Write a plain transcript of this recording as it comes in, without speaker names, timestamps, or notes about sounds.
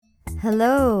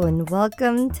Hello and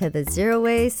welcome to the Zero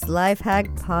Waste Life Hack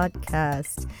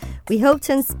Podcast. We hope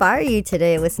to inspire you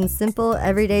today with some simple,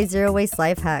 everyday zero waste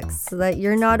life hacks so that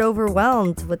you're not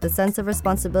overwhelmed with the sense of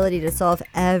responsibility to solve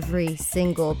every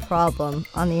single problem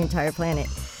on the entire planet.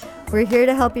 We're here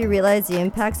to help you realize the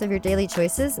impacts of your daily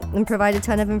choices and provide a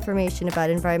ton of information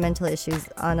about environmental issues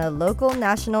on a local,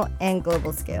 national, and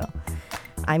global scale.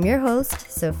 I'm your host,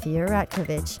 Sophia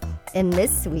Ratkovich, and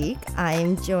this week I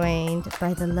am joined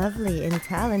by the lovely and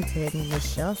talented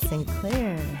Michelle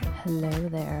Sinclair. Hello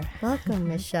there. Welcome,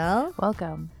 Michelle.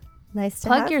 Welcome. Nice to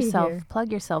have you here.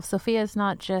 Plug yourself. Sophia is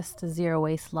not just a zero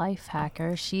waste life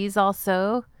hacker. She's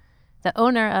also the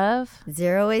owner of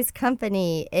Zero Waste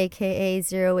Company, aka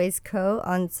Zero Waste Co.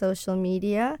 on social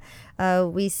media.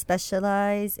 We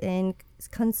specialize in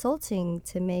consulting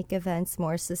to make events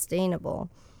more sustainable.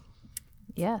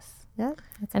 Yes. Yeah.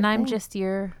 And I'm just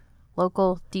your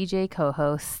local DJ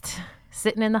co-host,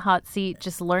 sitting in the hot seat,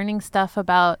 just learning stuff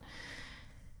about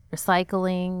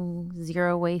recycling,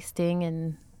 zero wasting,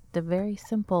 and the very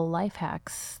simple life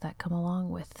hacks that come along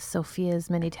with Sophia's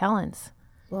many talents.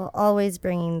 Well, always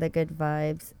bringing the good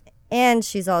vibes. And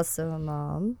she's also a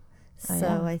mom. Oh, So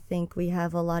yeah. I think we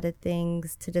have a lot of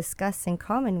things to discuss in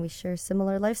common. We share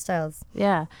similar lifestyles.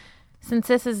 Yeah. Since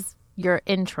this is your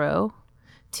intro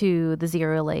to the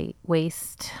Zero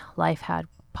Waste Life Hack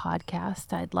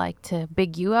Podcast, I'd like to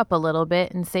big you up a little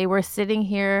bit and say we're sitting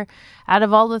here out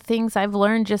of all the things I've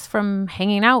learned just from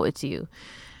hanging out with you.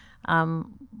 And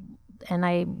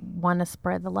I want to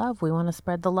spread the love. We want to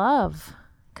spread the love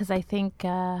because I think,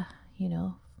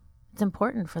 it's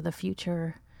important for the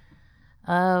future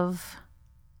of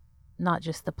not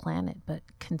just the planet, but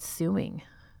consuming.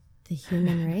 The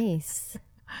human race.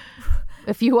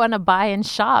 If you want to buy and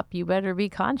shop, you better be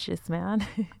conscious, man.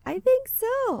 I think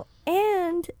so.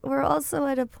 And we're also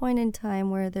at a point in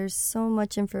time where there's so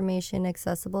much information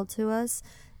accessible to us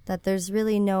that there's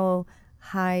really no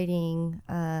hiding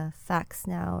facts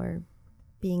now or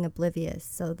being oblivious.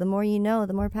 So the more you know,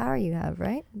 the more power you have,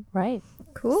 right? Right.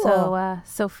 Cool. So,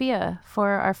 Sophia,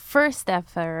 for our first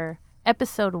ever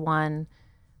episode 1,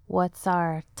 what's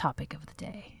our topic of the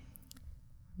day?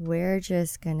 We're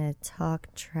just going to talk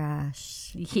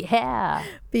trash. Yeah.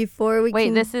 Before we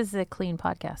Wait, this is a clean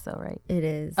podcast though, right? It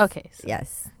is. Okay. So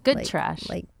Yes. good trash.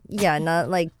 Yeah, not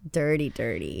like dirty.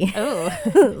 Oh.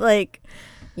 Like,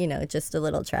 just a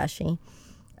little trashy.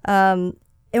 And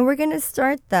we're going to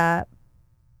start that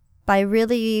by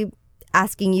really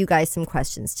asking you guys some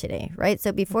questions today, right?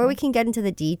 So before we can get into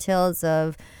the details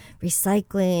of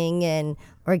recycling and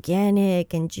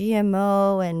organic and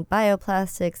GMO and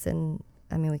bioplastics and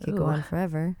we could go on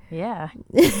forever. Yeah.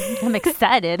 I'm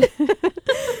excited.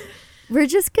 We're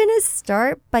just going to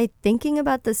start by thinking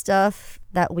about the stuff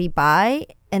that we buy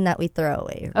and that we throw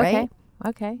away, right?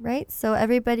 Okay. Right? So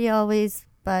everybody always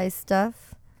buys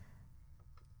stuff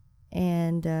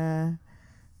and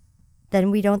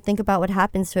then we don't think about what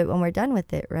happens to it when we're done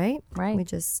with it, right? Right. We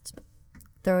just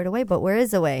throw it away. But where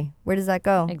is away? Where does that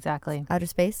go? Exactly. Outer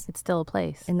space? It's still a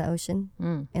place. In the ocean?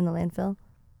 In the landfill?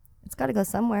 It's got to go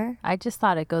somewhere. I just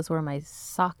thought it goes where my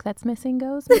sock that's missing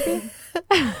goes, maybe?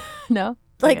 No?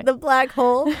 Like Okay. the black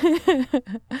hole?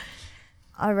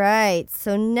 All right.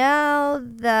 So now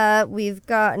that we've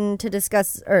gotten to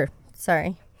discuss,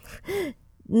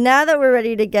 now that we're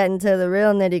ready to get into the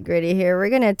real nitty gritty here,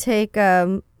 we're going to take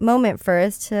a moment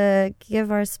first to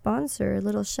give our sponsor a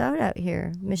little shout out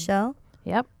here. Michelle?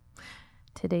 Yep.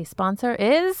 Today's sponsor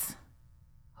is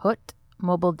Hut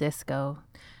Mobile Disco.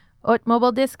 Hut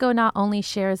Mobile Disco not only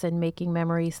shares in making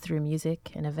memories through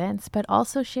music and events, but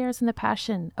also shares in the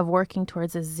passion of working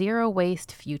towards a zero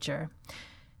waste future.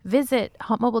 Visit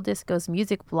Hut Mobile Disco's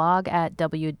music blog at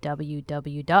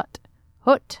www.hut,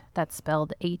 that's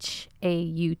spelled Haute,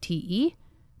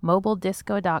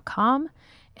 mobiledisco.com,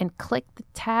 and click the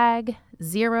tag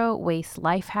Zero Waste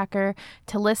Life Hacker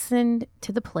to listen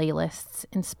to the playlists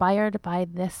inspired by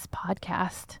this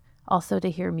podcast. Also to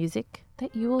hear music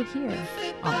that you will hear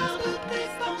on this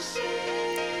podcast.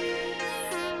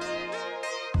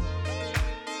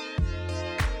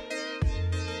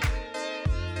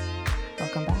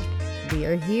 Welcome back. We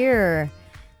are here.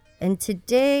 And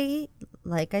today,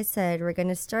 like I said, we're going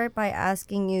to start by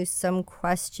asking you some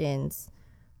questions.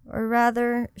 Or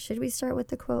rather, should we start with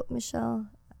the quote, Michelle?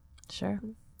 Sure.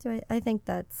 I think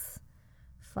that's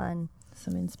fun.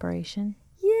 Some inspiration.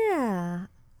 Yeah.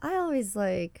 I always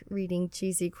like reading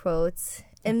cheesy quotes.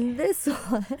 And this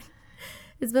one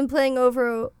has been playing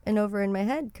over and over in my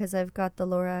head because I've got the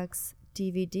Lorax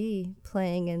DVD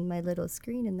playing in my little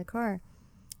screen in the car.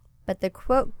 But the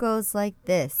quote goes like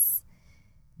this.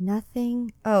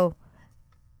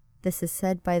 This is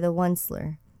said by the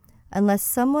Onceler. Unless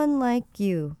someone like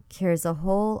you cares a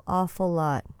whole awful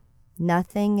lot,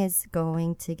 nothing is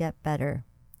going to get better.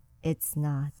 It's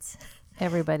not.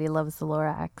 Everybody loves the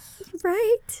Lorax.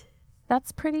 Right?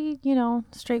 That's pretty,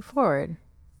 straightforward.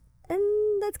 And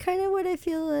that's kind of what I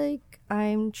feel like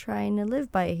I'm trying to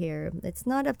live by here. It's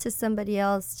not up to somebody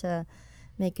else to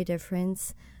make a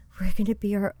difference. We're going to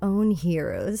be our own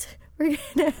heroes. We're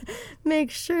going to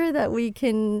make sure that we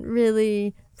can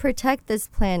really protect this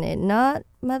planet, not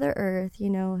Mother Earth. You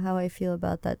know how I feel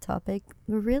about that topic.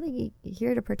 We're really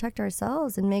here to protect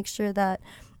ourselves and make sure that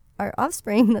our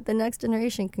offspring, that the next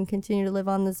generation can continue to live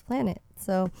on this planet.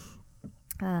 So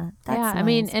that's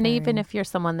and even if you're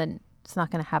someone that's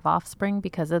not going to have offspring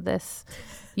because of this,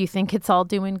 you think it's all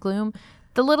doom and gloom,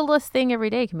 the littlest thing every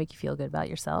day can make you feel good about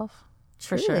yourself.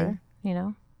 Truly. For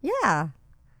sure, Yeah.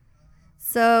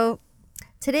 So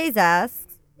today's ask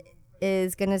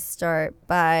is going to start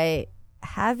by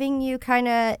having you kind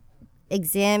of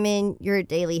examine your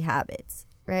daily habits,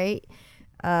 right?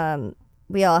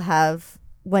 We all have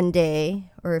one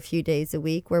day or a few days a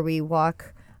week where we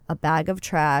walk a bag of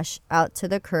trash out to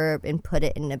the curb and put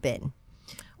it in a bin.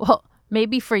 Well,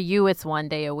 maybe for you it's one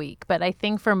day a week, but I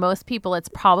think for most people it's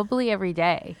probably every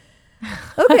day.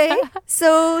 Okay,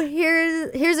 so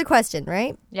here's a question,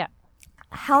 right? Yeah.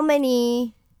 How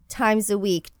many times a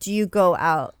week do you go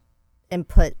out and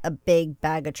put a big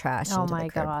bag of trash into the curb? Oh my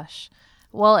gosh.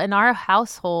 Well, in our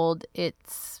household,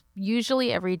 it's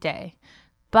usually every day.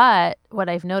 But what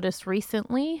I've noticed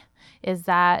recently is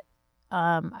that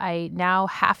I now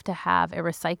have to have a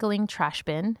recycling trash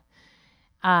bin.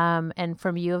 And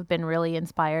from you, have been really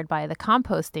inspired by the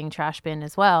composting trash bin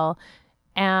as well.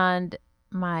 And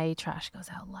my trash goes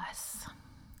out less.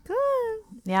 Good.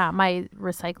 Yeah, my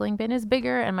recycling bin is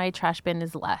bigger and my trash bin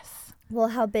is less. Well,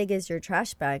 how big is your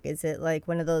trash bag? Is it like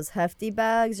one of those hefty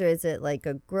bags or is it like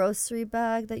a grocery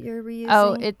bag that you're reusing?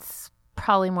 Oh, it's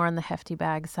probably more on the hefty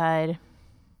bag side.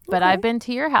 But Okay. I've been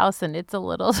to your house and it's a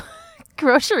little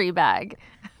grocery bag.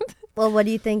 Well, what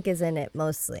do you think is in it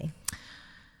mostly?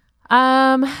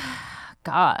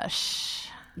 Gosh.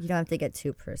 You don't have to get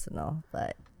too personal,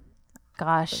 but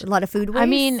Gosh. a lot of food waste? I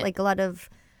mean, like a lot of...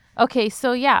 Okay,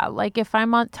 so yeah, like if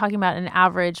I'm talking about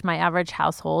my average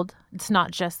household, it's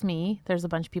not just me. There's a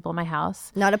bunch of people in my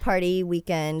house. Not a party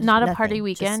weekend. Not a nothing, party just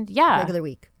weekend. Yeah. Regular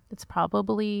week. It's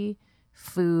probably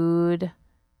food,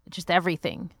 just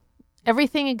everything.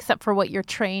 Everything except for what you're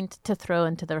trained to throw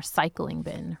into the recycling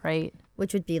bin, right?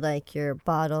 Which would be like your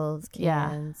bottles,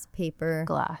 cans, paper.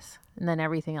 Glass. And then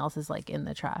everything else is like in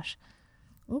the trash.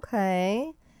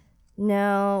 Okay.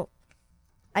 Now,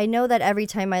 I know that every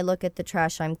time I look at the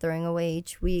trash I'm throwing away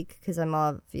each week, because I'm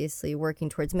obviously working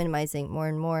towards minimizing more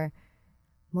and more,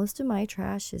 most of my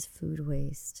trash is food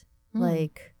waste.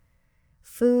 Like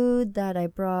food that I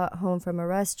brought home from a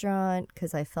restaurant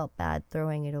because I felt bad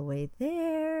throwing it away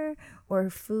there, or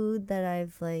food that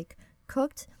I've like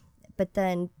cooked, but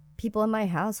then people in my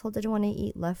household didn't want to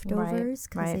eat leftovers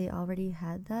because they already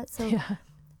had that. So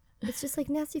it's just like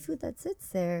nasty food that sits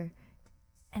there.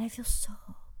 And I feel so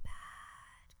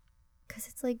bad because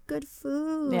it's like good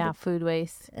food. Yeah, food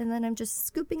waste. And then I'm just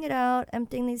scooping it out,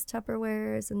 emptying these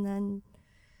Tupperwares, and then,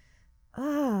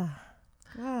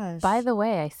 gosh. By the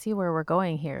way, I see where we're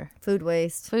going here. Food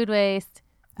waste. Food waste.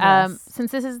 Yes.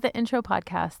 Since this is the intro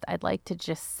podcast, I'd like to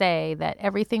just say that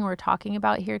everything we're talking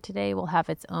about here today will have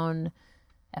its own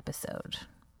episode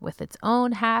with its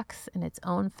own hacks and its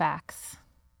own facts.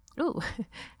 Ooh,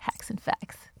 hacks and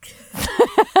facts.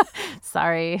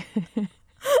 Sorry.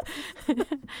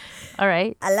 All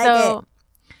right. I like it.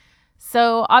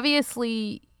 So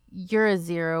obviously you're a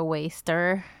zero waste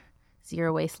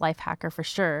life hacker for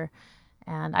sure.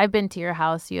 And I've been to your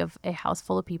house. You have a house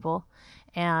full of people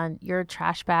and your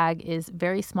trash bag is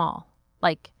very small,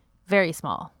 like very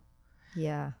small.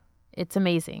 Yeah. It's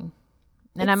amazing.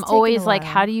 And It's I'm taken always a like,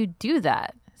 while. how do you do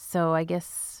that? So I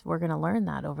guess we're going to learn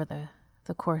that over the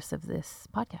course of this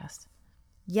podcast.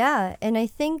 Yeah. And I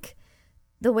think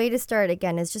the way to start,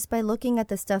 again, is just by looking at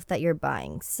the stuff that you're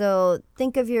buying. So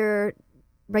think of your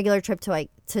regular trip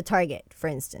to Target, for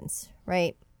instance,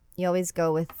 right? You always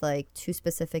go with like 2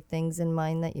 specific things in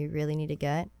mind that you really need to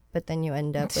get, but then you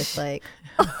end up with like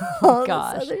all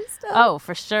Gosh. this other stuff. Oh,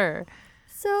 for sure.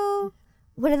 So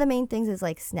one of the main things is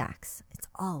like snacks. It's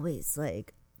always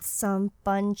like some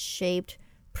fun shaped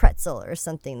pretzel or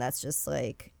something that's just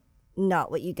like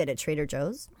not what you get at Trader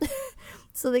Joe's.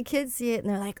 So the kids see it and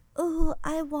they're like, oh,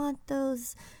 I want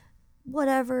those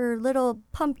whatever little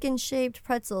pumpkin shaped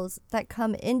pretzels that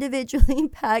come individually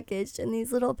packaged in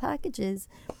these little packages.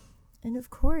 And of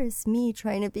course, me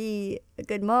trying to be a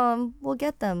good mom will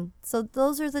get them. So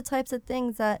those are the types of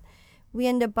things that we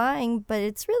end up buying, but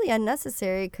it's really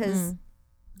unnecessary because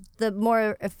the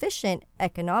more efficient,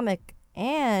 economic,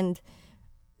 and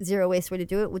zero waste way to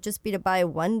do it would just be to buy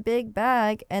one big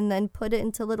bag and then put it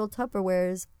into little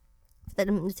Tupperwares that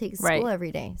I'm going to take to school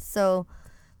every day. So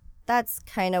that's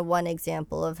kind of one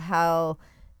example of how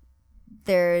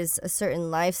there's a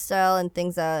certain lifestyle and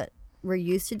things that we're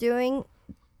used to doing,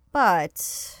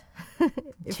 but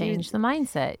change the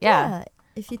mindset. Yeah.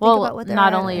 If you think about what they're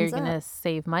not only are you going to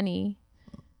save money,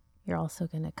 you're also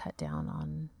going to cut down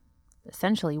on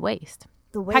essentially waste.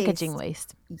 The waste. Packaging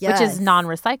waste, which is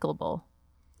non-recyclable.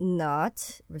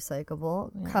 Not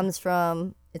recyclable. Comes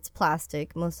from, it's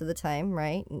plastic most of the time,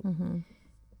 right?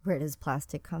 Where does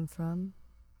plastic come from?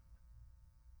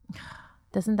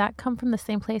 Doesn't that come from the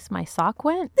same place my sock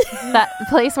went? That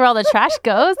place where all the trash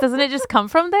goes? Doesn't it just come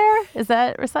from there? Is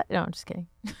that No, I'm just kidding.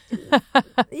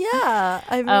 Yeah.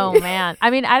 Oh, man. I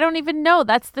mean, I don't even know.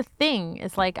 That's the thing.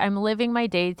 It's like I'm living my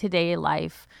day-to-day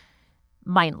life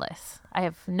mindless. I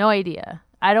have no idea.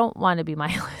 I don't want to be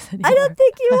mindless anymore. I don't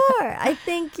think you are. I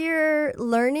think you're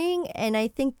learning, and I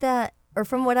think that, or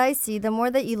from what I see, the more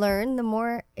that you learn, the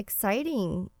more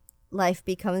exciting life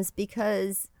becomes,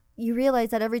 because you realize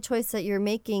that every choice that you're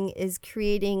making is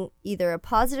creating either a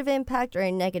positive impact or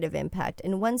a negative impact.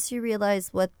 And once you realize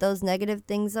what those negative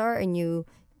things are and you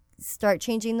start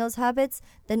changing those habits,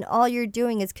 then all you're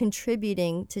doing is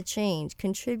contributing to change,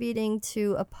 contributing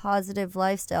to a positive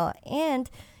lifestyle, and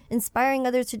inspiring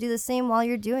others to do the same while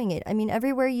you're doing it. I mean,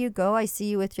 everywhere you go, I see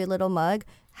you with your little mug.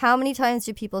 How many times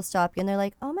do people stop you and they're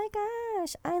like, oh my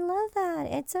gosh, I love that.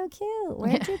 It's so cute.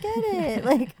 Where'd you get it?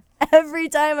 Like, every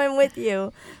time I'm with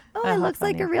you. Oh, it looks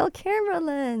like a real camera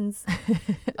lens.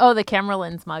 Oh, the camera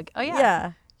lens mug. Oh,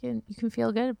 yeah. Yeah. You can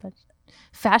feel good about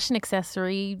fashion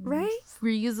accessory, right?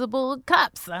 Reusable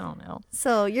cups. I don't know.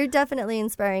 So you're definitely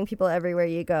inspiring people everywhere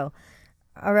you go.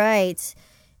 All right.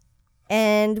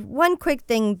 And one quick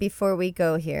thing before we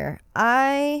go here.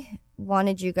 I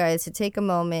wanted you guys to take a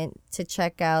moment to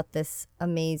check out this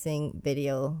amazing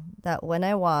video that when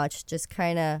I watched just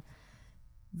kind of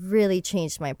really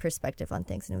changed my perspective on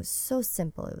things. And it was so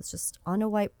simple. It was just on a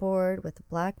whiteboard with a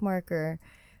black marker.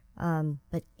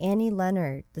 But Annie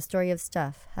Leonard, The Story of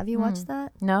Stuff. Have you watched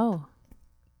that? No.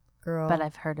 Girl. But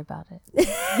I've heard about it.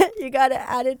 You got to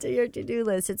add it to your to-do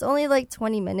list. It's only like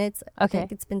 20 minutes. Okay. I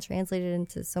think it's been translated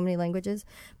into so many languages.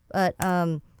 But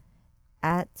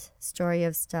at Story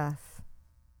of Stuff,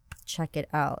 check it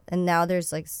out. And now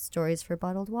there's like stories for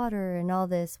bottled water and all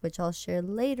this, which I'll share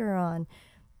later on.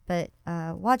 But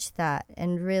watch that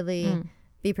and really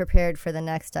be prepared for the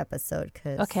next episode.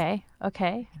 Okay.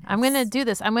 I'm going to do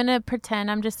this. I'm going to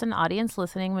pretend I'm just an audience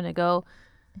listening. I'm going to go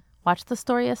watch The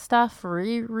Story of Stuff,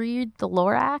 read the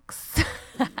Lorax.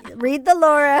 Read the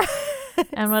Lorax.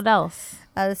 And what else?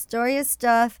 The Story of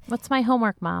Stuff. What's my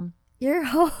homework, Mom? Your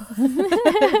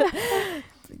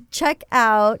check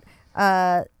out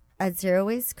at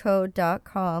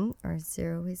zerowastecode.com or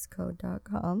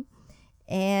zerowastecode.com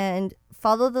and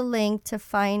follow the link to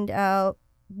find out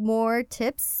more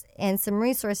tips and some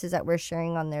resources that we're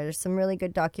sharing on there. There's some really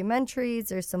good documentaries.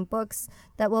 There's some books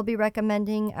that we'll be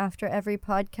recommending after every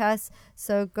podcast.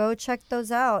 So go check those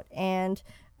out. And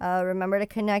remember to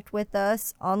connect with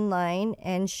us online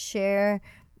and share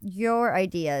your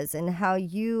ideas and how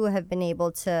you have been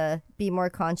able to be more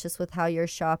conscious with how you're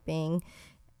shopping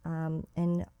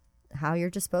and how you're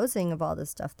disposing of all the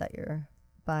stuff that you're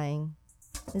buying.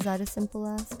 Is that a simple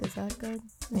ask? Is that good,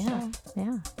 Michelle?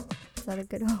 Yeah. Is that a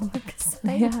good homework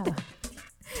assignment? Yeah.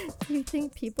 Do you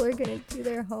think people are going to do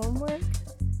their homework?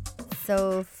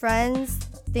 So, friends,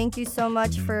 thank you so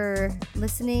much for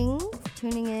listening,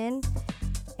 tuning in.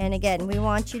 And again, we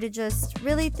want you to just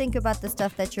really think about the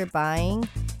stuff that you're buying.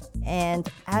 And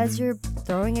as you're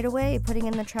throwing it away, putting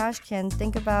it in the trash can,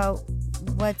 think about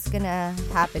what's going to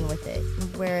happen with it,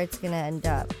 where it's going to end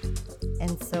up.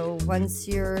 And so once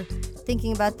you're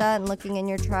thinking about that and looking in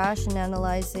your trash and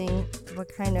analyzing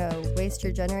what kind of waste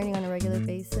you're generating on a regular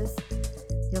basis,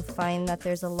 you'll find that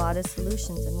there's a lot of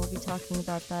solutions, and we'll be talking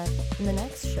about that in the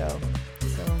next show.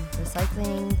 So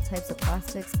recycling, types of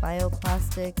plastics,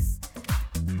 bioplastics,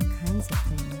 all kinds of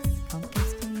things.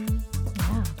 Composting.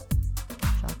 Yeah.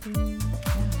 Shopping.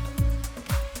 Yeah.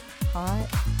 Hot.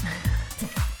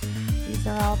 These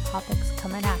are all topics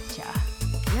coming at ya.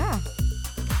 Yeah.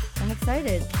 I'm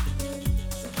excited.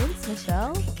 Thanks,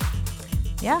 Michelle.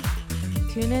 Yeah.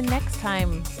 Tune in next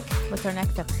time with our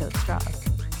next episode, straws.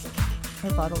 Or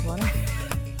bottled water.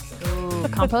 Ooh,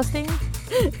 composting?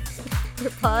 Or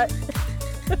pot.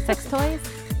 Sex toys?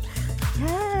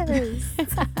 Yes.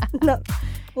 No,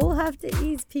 we'll have to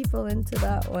ease people into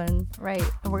that one. Right.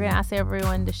 And we're going to ask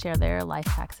everyone to share their life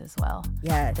hacks as well.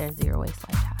 Yes. Their zero waste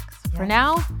life hacks. Yes. For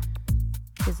now,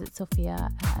 visit Sophia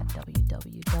at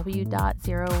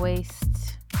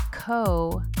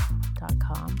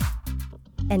www.zerowasteko.com.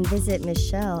 And visit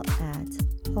Michelle at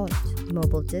haute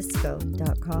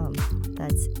mobiledisco.com.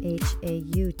 That's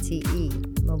HAUTE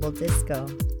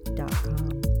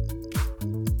mobiledisco.com.